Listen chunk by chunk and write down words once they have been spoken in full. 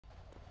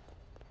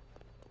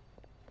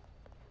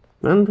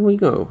And we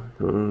go.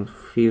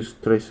 Fierce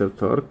Tracer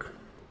Torque.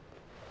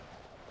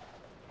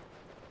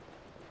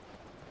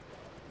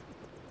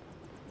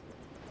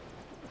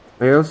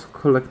 I also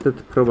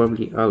collected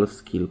probably all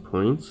skill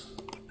points.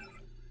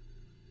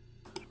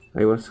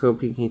 I was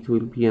hoping it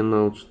will be a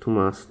notch to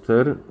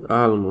master.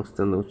 Almost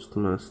a notch to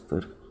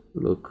master.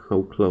 Look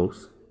how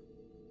close.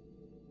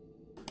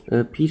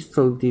 A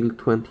pistol deal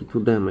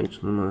 22 damage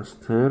on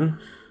master.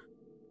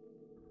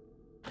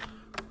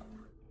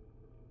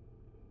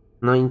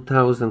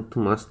 9000 to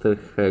master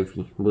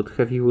heavy, but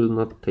heavy will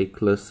not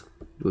take less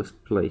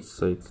place,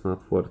 so it's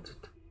not worth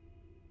it.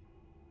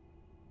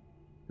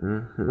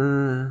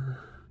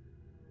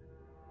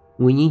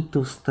 We need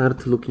to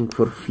start looking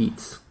for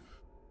feats.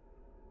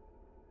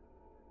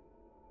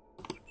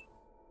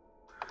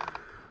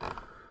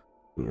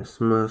 Yes,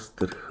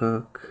 master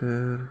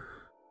hacker.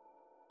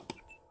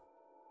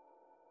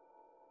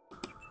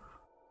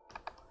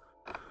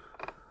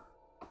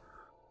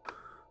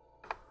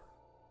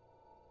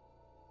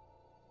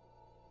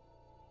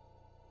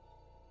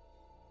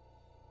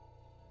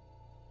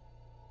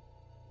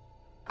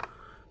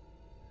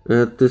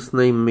 This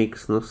name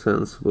makes no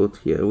sense, but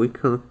yeah, we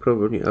can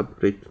probably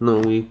upgrade. No,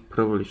 we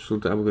probably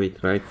should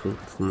upgrade rifle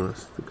to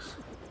mastics.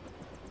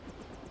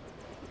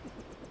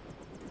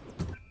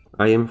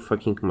 I am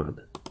fucking mad.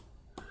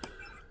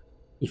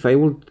 If I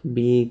would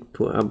be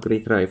to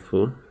upgrade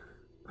rifle,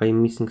 I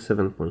am missing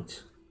 7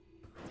 points.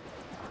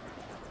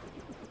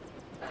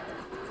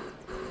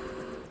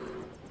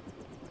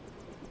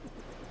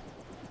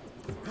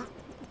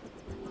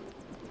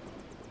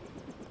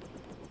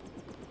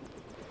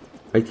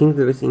 I think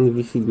there is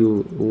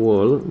invisible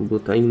wall,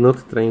 but I'm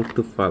not trying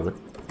to fall.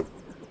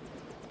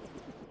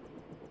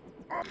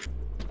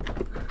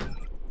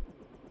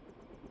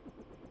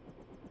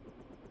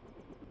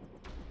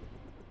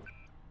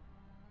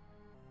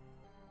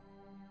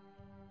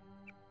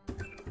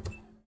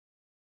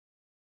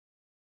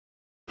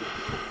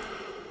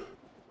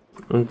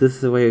 And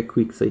this is why I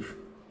quick save.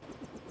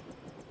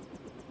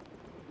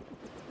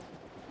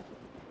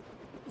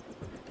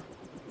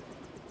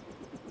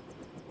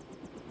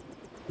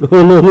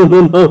 Oh no no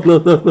no no no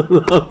no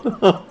no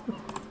no!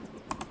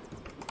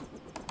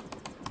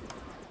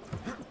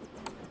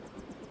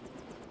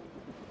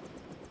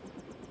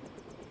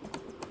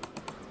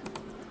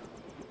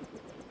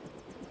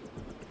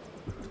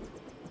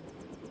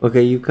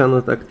 Okay, you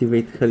cannot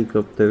activate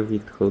helicopter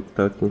without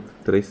talking to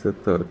Tracer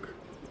Torque.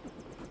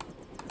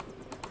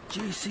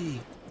 JC,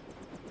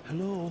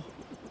 hello.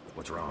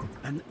 What's wrong?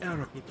 An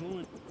error.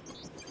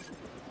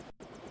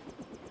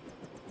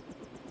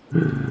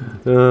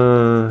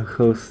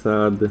 How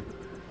sad.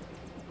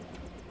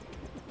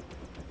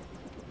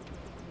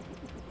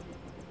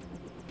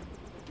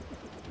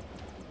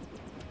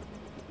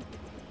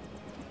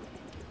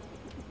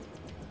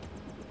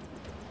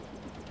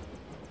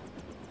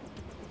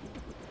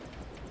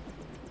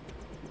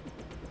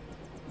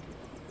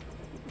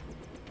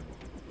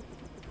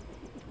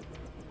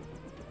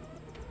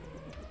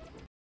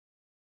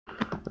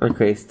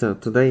 Okay, so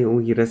today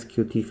we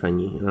rescue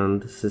Tiffany,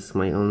 and this is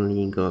my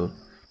only goal.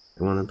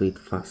 I wanna do it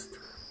fast.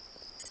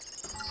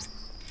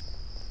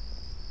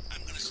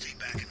 I'm gonna stay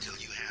back until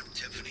you have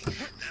Tiffany.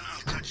 Then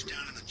I'll touch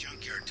down in the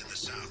junkyard to the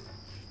south.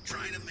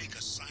 Try to make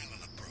a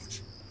silent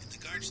approach. If the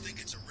guards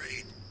think it's a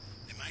raid,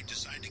 they might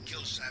decide to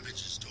kill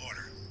Savage's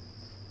daughter.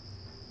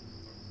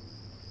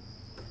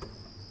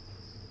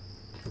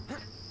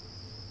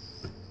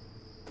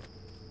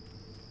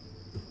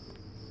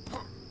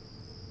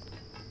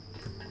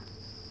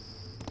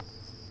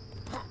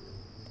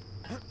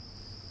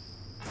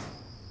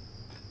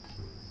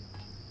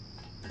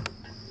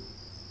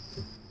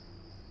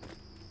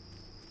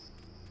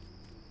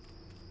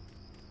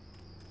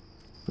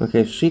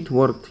 Okay, shit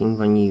worked in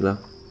vanilla.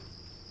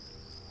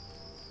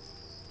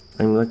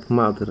 I'm like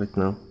mad right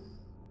now.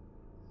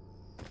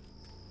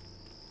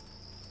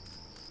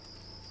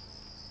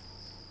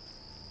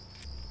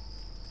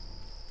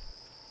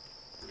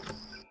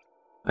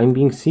 I'm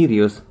being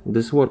serious,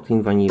 this worked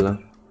in vanilla.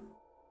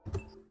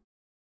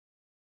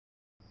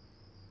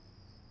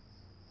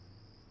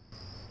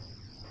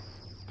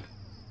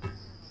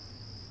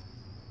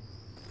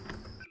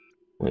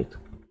 Wait.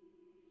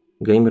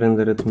 Game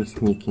rendered me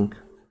sneaking.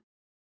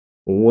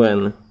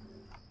 When?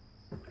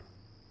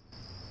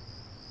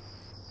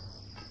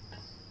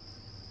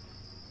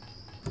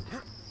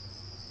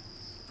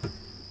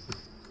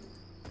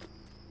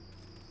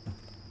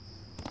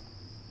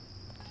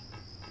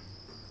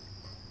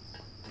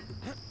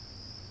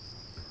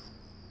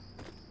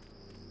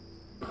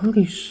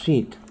 Holy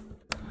shit.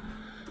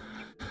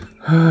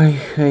 I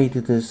hate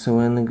this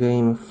when a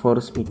game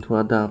forces me to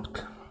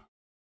adapt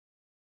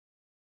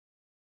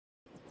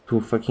to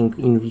fucking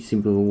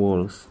invisible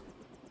walls.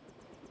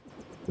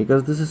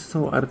 Because this is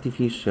so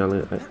artificial,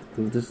 I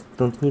just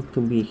don't need to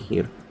be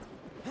here.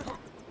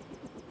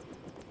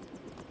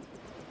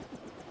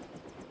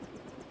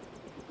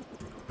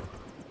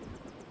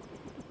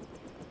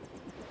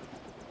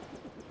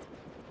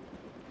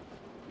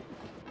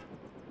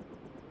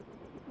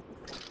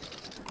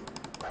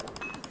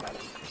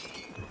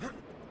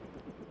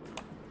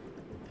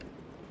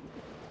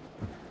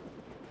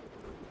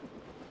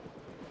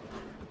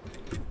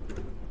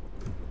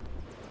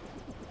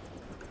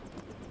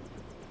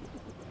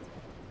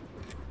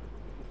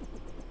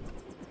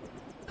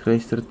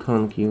 Tracer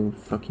tongue, you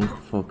fucking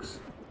fox.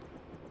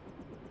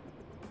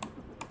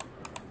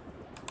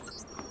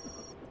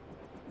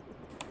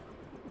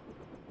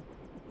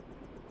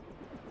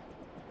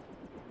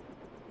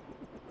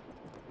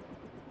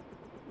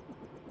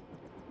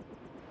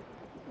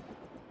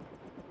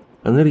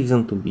 Any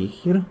reason to be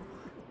here?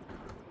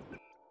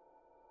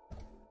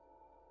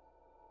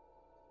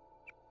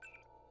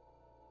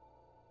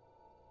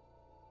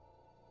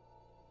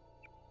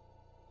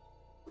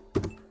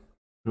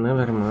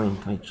 Never mind,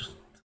 I just...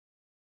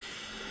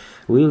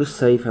 We'll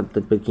save at the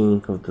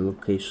beginning of the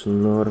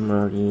location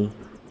normally.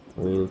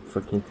 We'll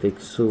fucking take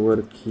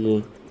sewer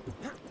key.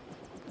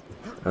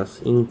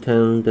 As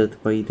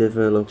intended by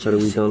developer,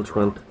 we don't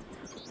want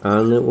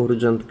any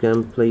urgent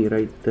gameplay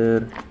right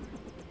there.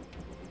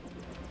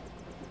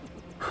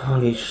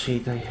 Holy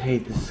shit, I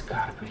hate this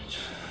garbage.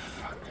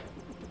 Fuck.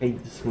 I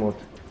hate this mod.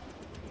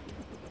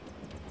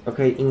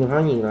 Okay, in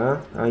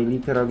vanilla, I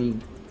literally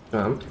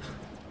jumped,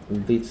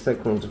 did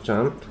second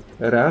jump,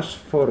 rushed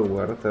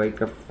forward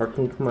like a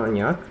fucking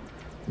maniac,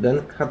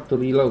 then had to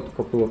reload a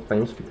couple of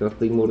times because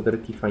they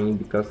murdered Tiffany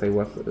because I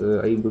was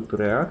able to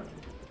react.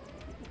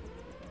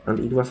 And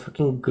it was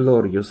fucking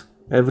glorious.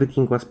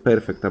 Everything was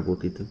perfect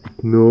about it.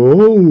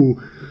 No!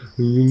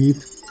 You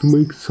need to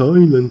make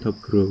silent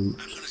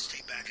approach. I'm gonna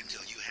stay back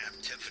until you have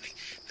Tiffany.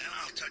 Then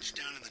I'll touch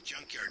down in the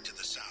junkyard to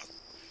the south.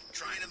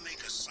 Try to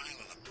make a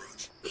silent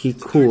approach. He If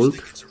the guards could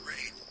think it's a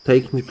raid,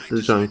 take me they to might the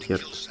decide to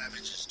junkyard. kill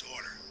Savage's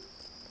daughter.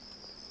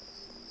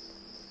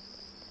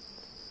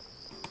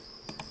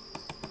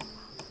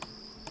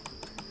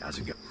 How's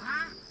it go?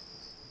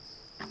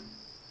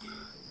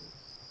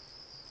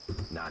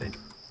 Not in.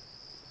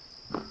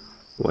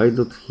 Why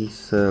did he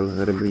sell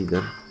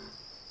rebreather?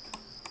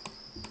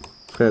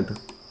 Fred.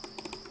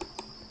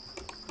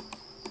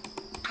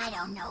 I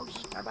don't know.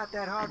 How about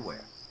that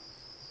hardware?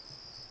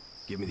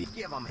 Give me the.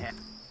 Give them head.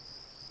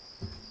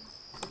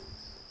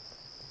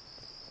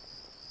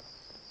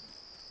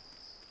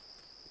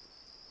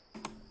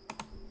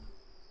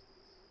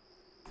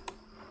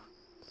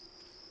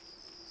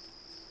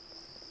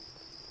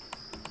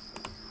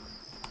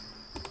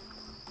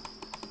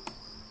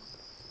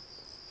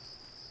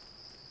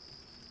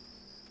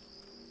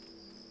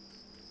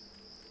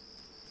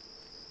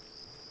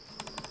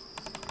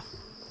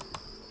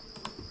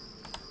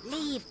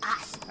 Leave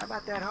us. How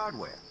about that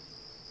hardware?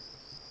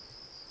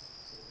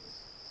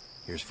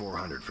 Here's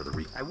 400 for the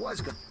re. I was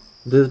good.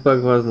 This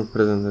bug wasn't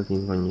presented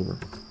in vanilla.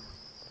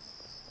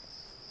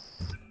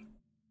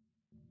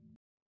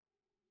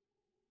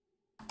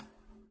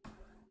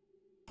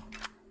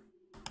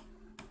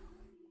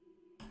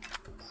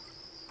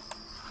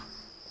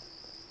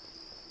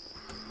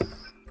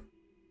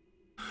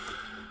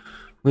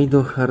 We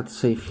do hard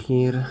save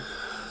here.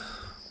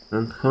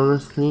 And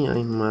honestly,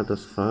 I'm mad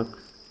as fuck.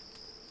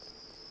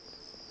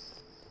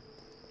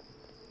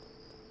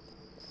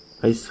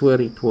 I swear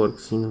it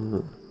works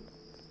in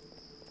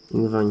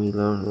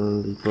vanilla,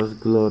 and it was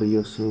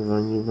glorious in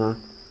vanilla.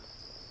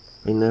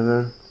 I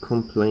never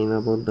complain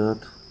about that.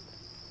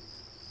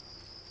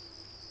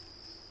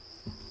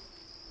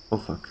 Oh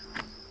fuck.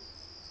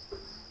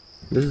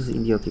 This is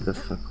idiotic as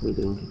fuck, we're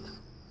doing it.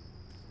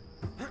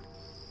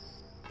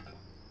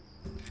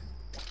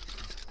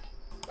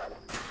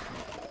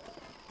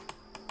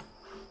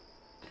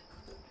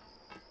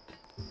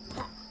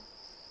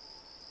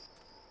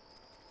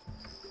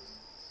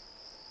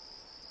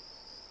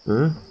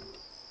 Huh?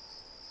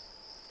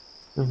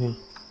 Okay.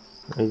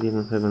 I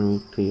didn't have a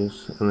need to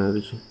use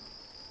energy.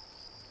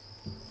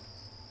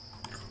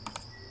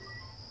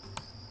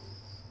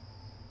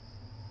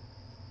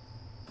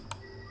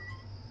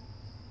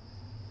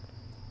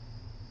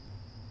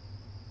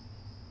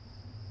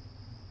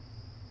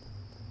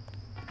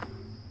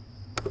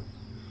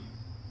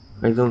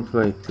 I don't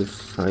like this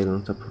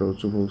silent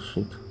approach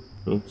bullshit.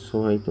 It's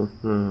so I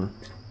don't know.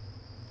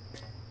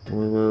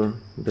 We will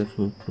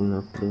definitely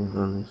not do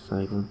any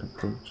silent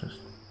approaches.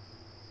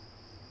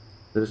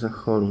 There's a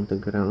hole in the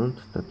ground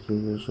that you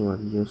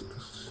usually use to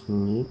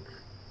sneak.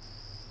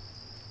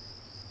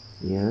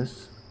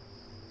 Yes.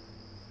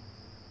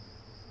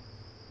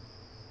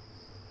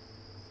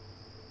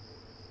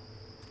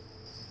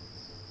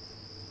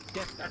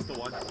 Yes, that's the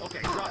one. Okay,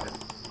 drop it.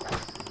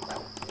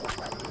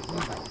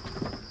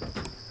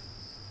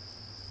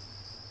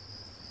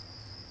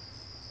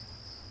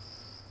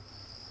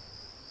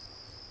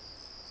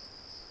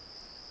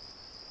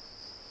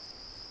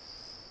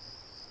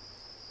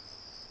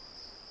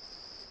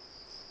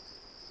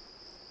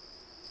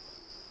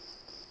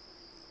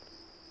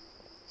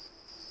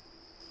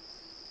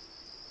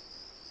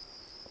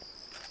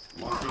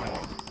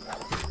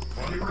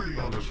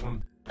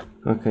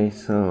 Okay,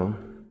 so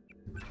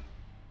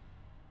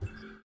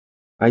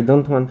I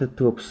don't want it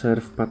to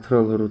observe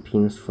patrol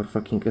routines for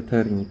fucking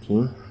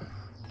eternity.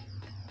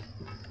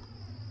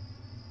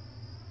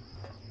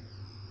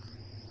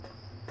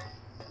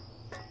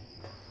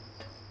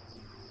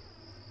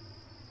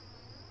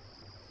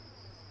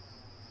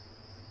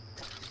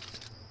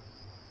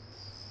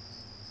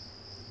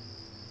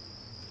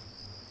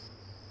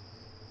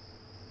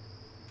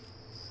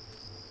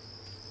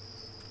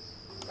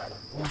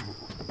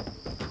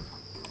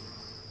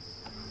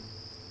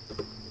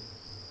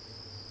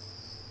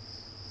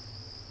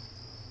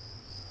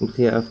 But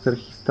yeah, after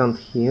he stand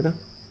here,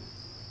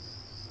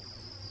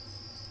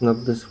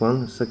 not this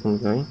one, the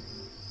second guy.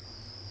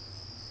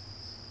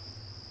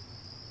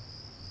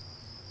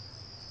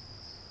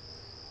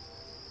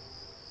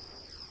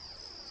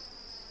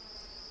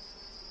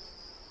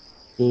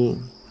 He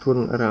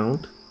turn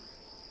around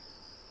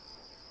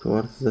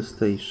towards the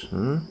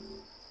station.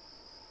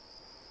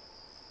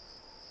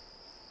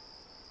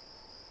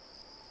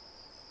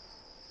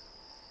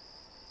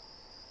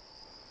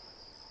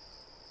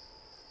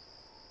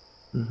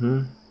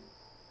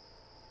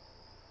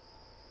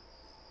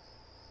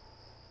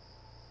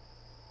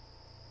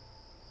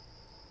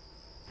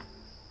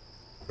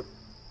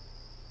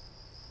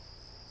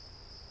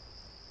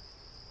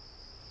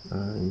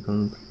 I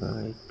don't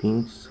like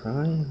being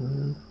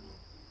silent.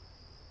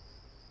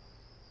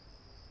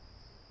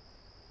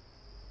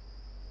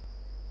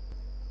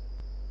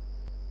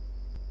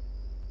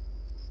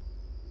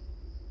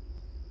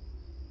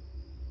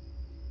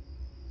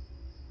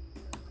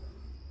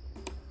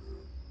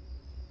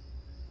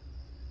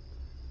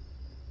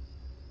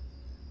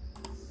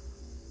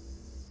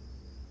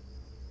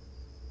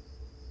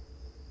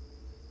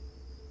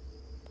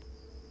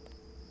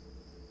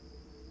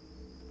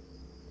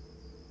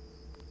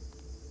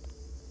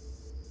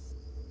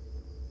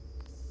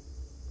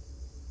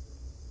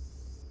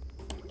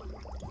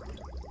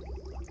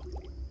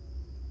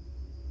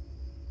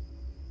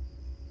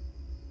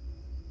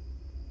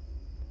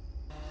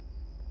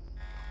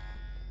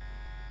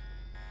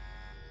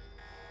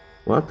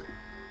 What?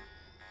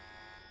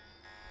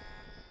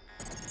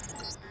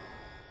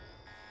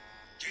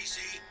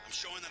 JC, I'm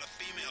showing that a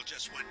female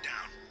just went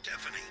down.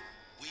 Tiffany,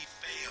 we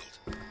failed.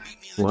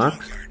 Meet me in the What?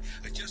 junkyard.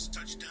 I just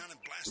touched down and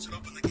blasted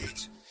open the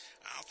gates.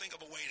 I'll think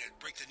of a way to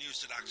break the news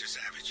to Dr.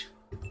 Savage.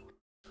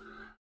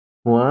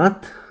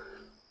 What?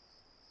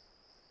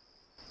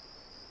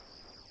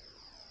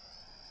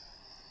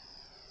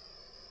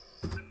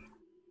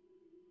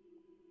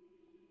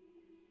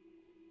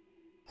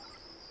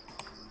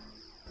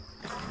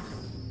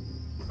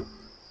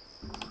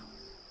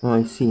 Oh,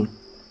 I see.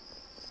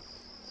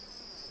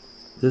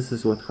 This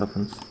is what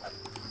happens.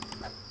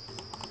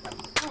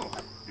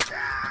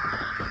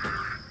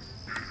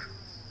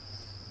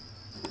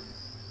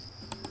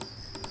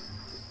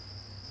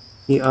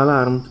 He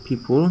alarmed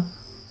people.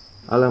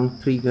 Alarm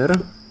trigger.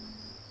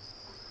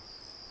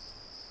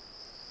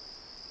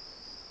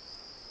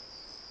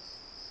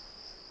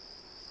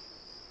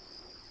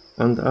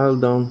 And all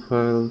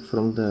downfall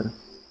from there.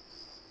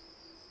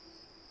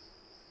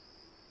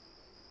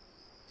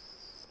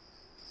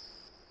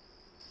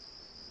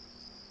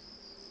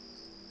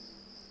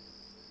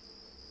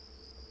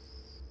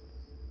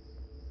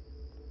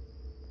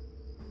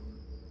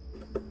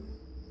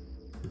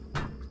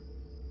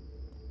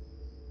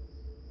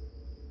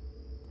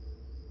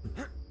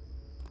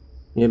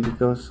 Yeah,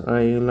 because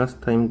I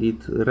last time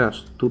did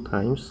rush 2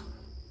 times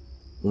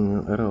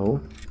in a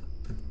row.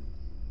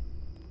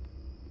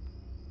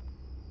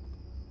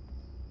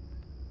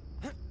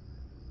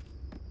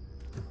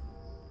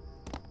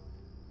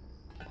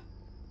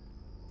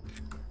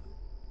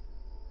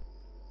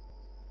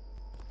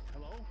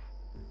 Hello?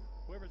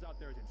 Whoever's out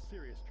there is in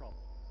serious trouble.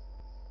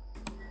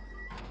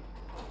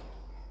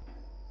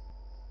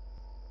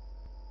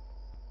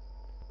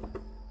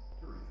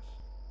 Curious.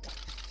 I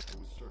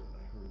was certain I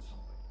heard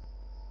something.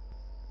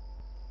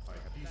 I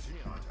have easy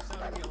contact.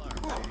 Sound the alarm.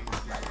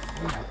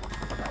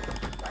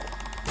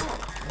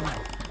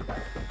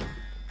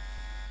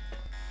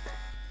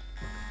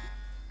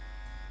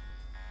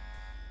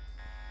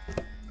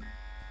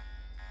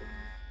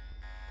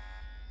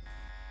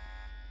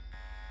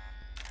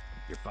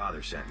 Your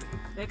father sent me.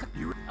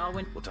 You.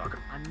 Owen, We'll talk.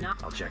 I'm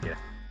not. I'll check it.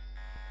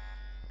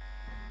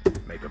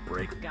 Make a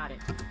break. Got it.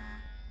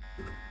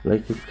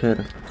 Like you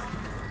care.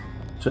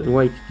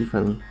 Wait,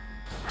 Tiffany.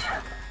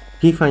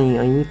 Tiffany,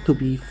 I need to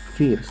be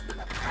first. JC,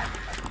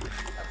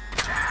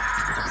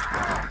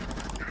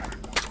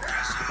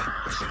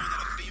 I'm showing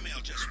that a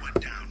female just went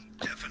down.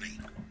 Tiffany,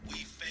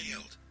 we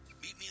failed.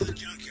 Meet me in the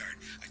junkyard.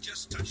 I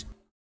just touched...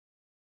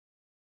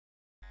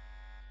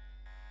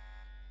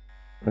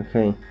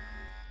 Okay.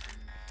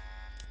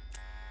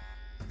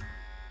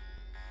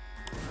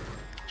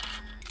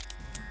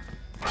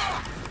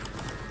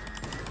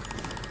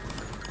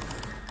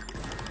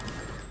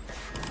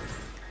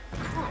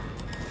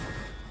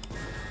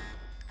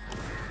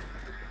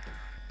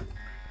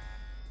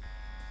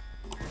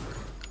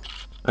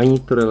 I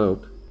need to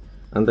reload,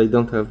 and I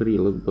don't have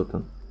reload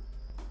button.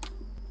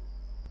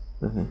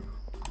 Okay.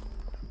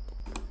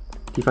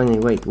 Tiffany,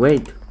 wait!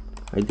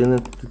 I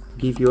didn't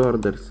give you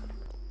orders.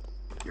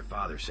 Your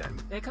father sent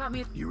me. They caught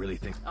me. You really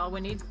think? All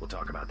we need. We'll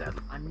talk about that.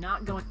 I'm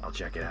not going. I'll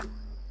check it out.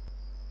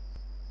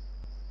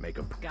 Make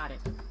a. Got it.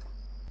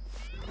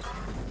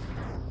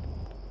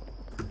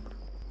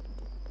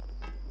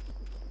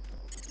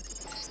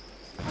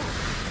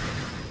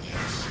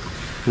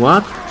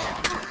 What?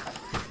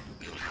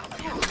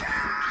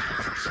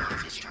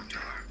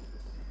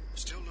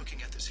 Still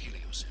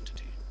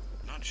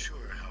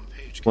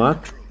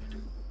What?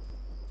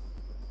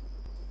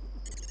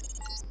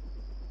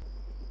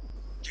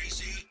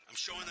 JC, I'm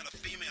showing that a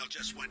female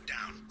just went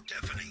down.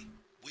 Tiffany,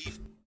 we've...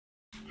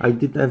 I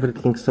did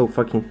everything so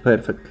fucking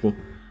perfectly.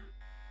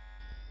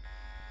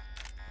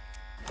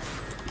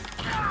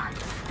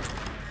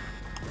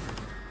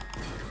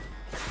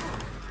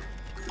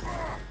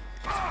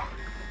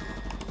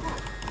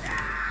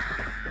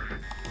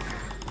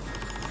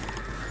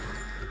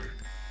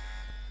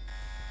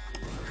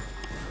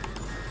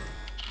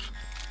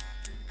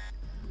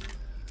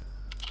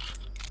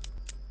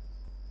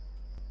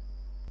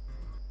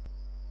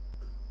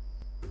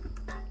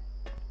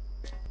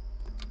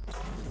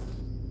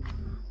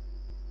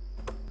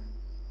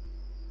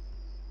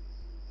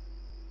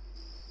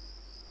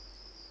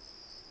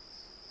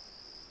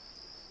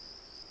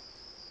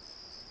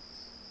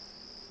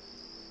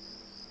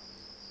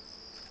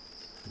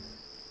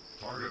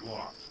 Target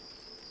locked.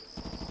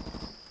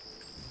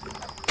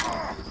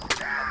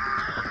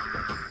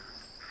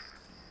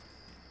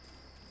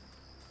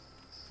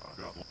 I've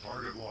got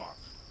target locked.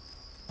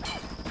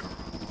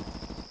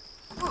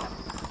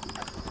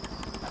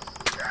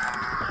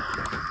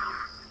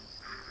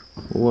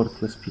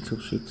 Worthless piece of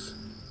shits.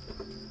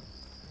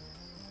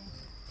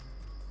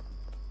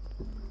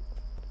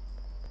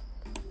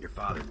 Your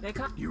father. They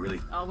come. You really?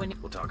 Oh, when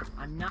We'll talk.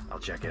 I'm not. I'll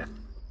check it.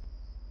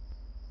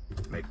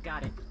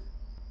 Got it.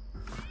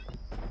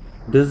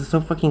 This is so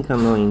fucking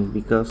annoying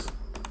because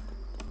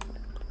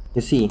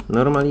you see,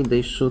 normally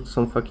they shoot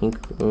some fucking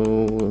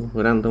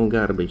random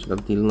garbage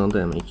that deal no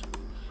damage,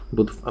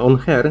 but on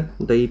her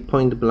they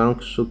point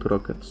blank shoot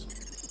rockets.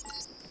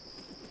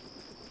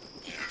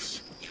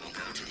 Yes, you will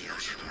go to the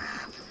ocean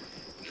lab.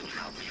 You will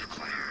help me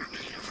acquire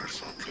a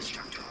universal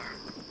constructor.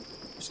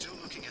 Still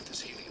looking at this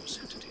Helios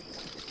entity.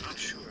 Not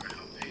sure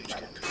how Paige can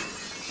control it.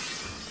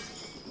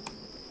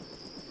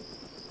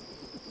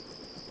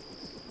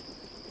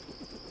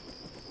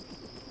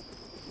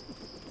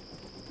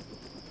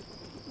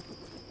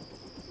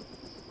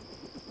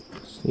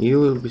 You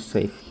will be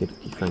safe here, Are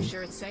you Tiffany.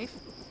 sure it's safe?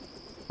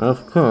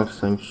 Of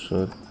course, I'm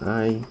sure.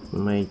 I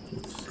made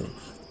it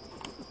safe.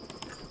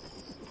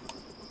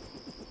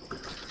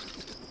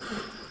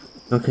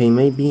 Okay,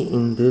 maybe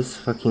in this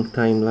fucking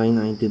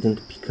timeline I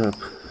didn't pick up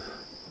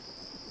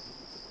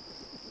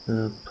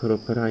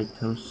proper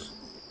items.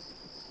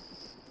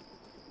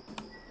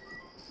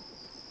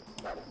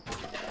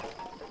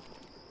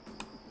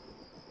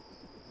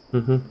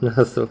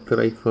 Assault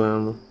rifle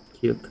ammo.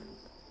 Cute.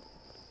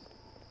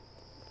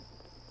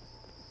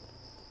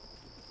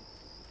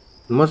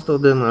 Most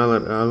of them are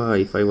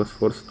alive. I was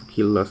forced to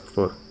kill last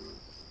 4.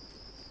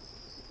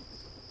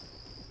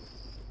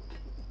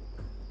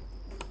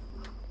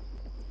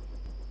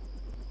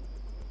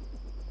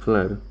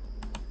 Flare.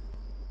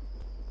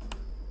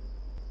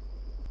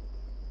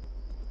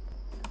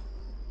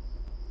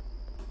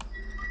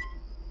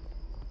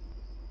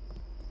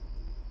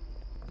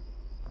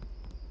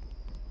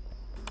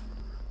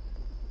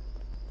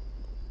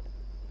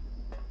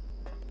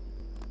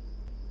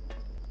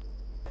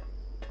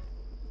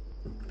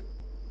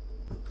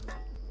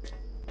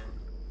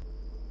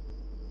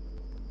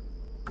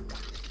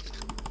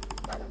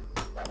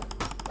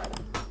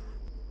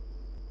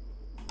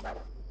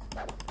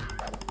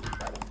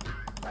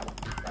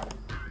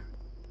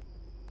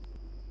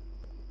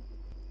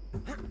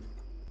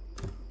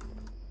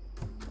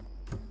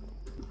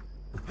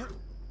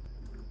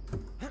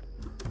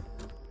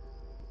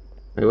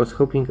 I was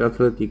hoping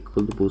athletic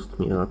could boost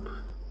me up.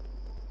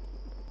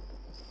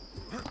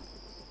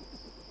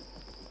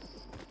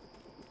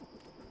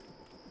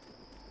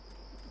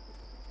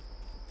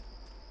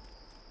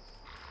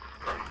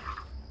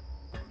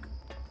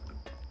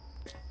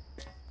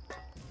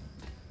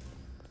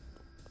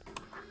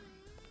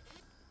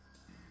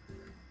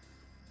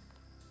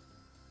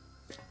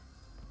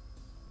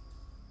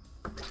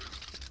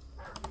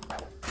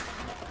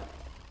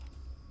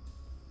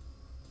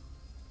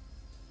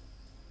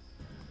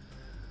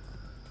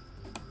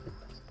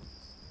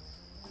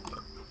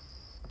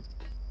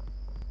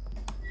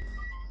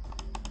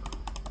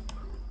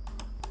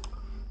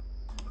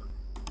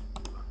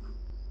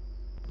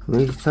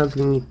 They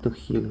sadly need to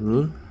heal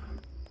me.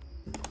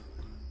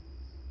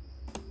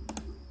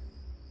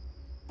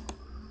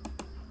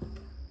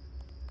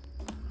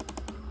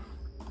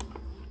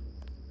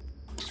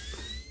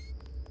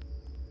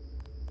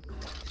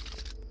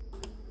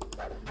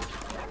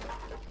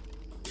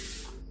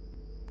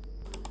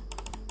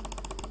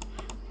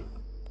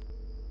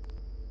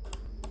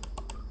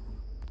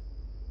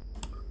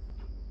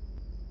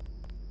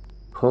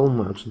 How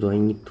much do I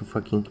need to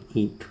fucking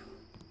eat?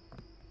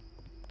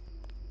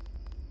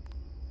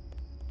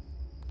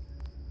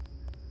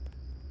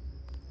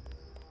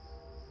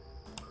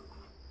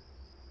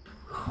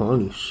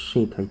 Holy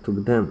shit, I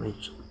took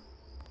damage.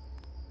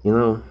 You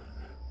know,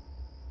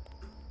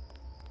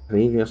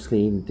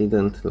 previously it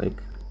didn't it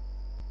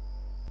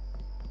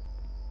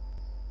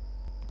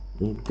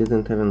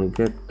didn't even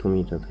get to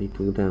me that I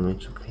took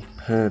damage. Okay,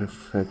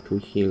 perfect, we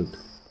healed.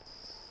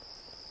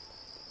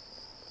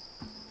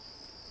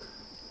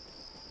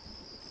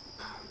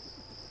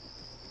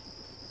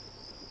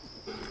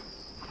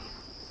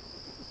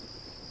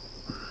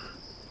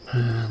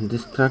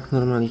 This truck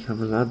normally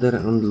have a ladder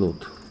and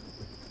loot.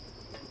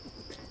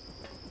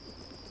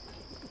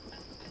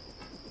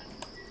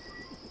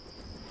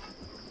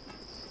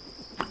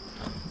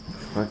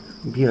 Fuck,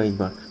 be right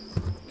back.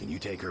 Can you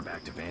take her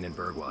back to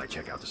Vandenberg while I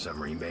check out the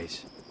submarine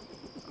base?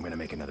 I'm gonna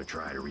make another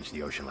try to reach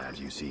the Ocean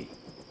Labs UC.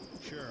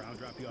 Sure, I'll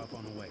drop you off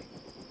on the way.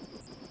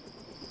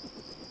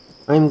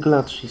 I'm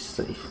glad she's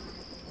safe.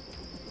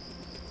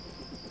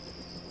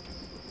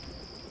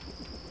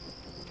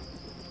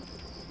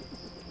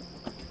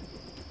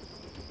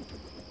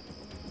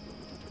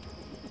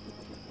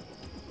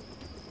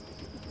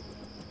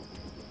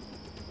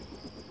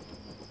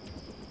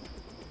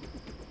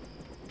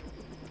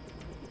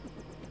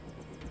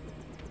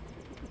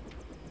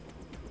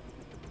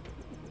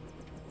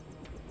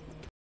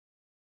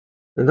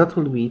 And that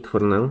will be it for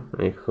now.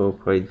 I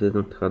hope I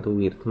didn't have a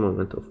weird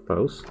moment of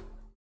pause.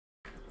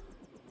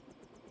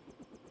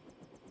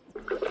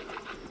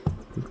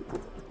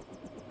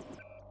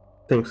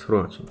 Thanks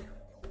for watching.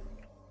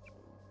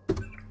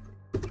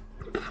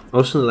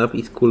 Ocean Lab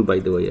is cool, by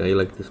the way. I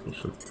like this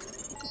mission.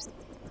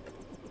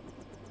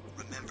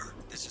 Remember,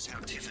 this is how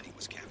Tiffany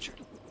was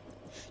captured.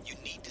 You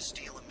need to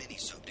steal a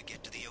mini-sub to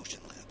get to the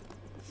Ocean Lab.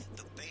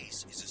 The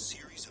base is a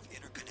series of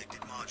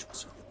interconnected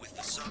modules, with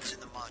the subs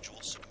in the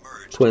module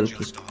submerged 20.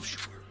 just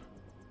offshore.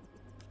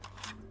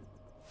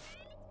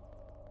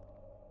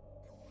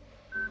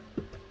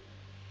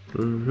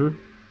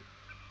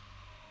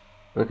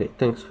 Okay,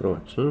 thanks for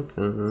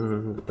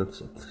watching.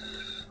 That's it.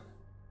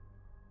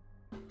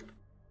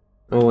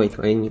 Oh wait,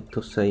 I need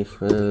to save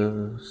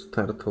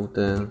start of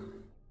the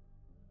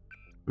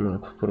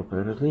map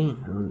properly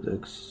and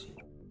exit.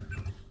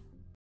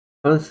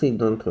 Honestly,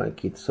 don't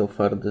like it so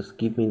far. This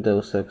give me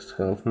Deus Ex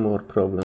have more problems.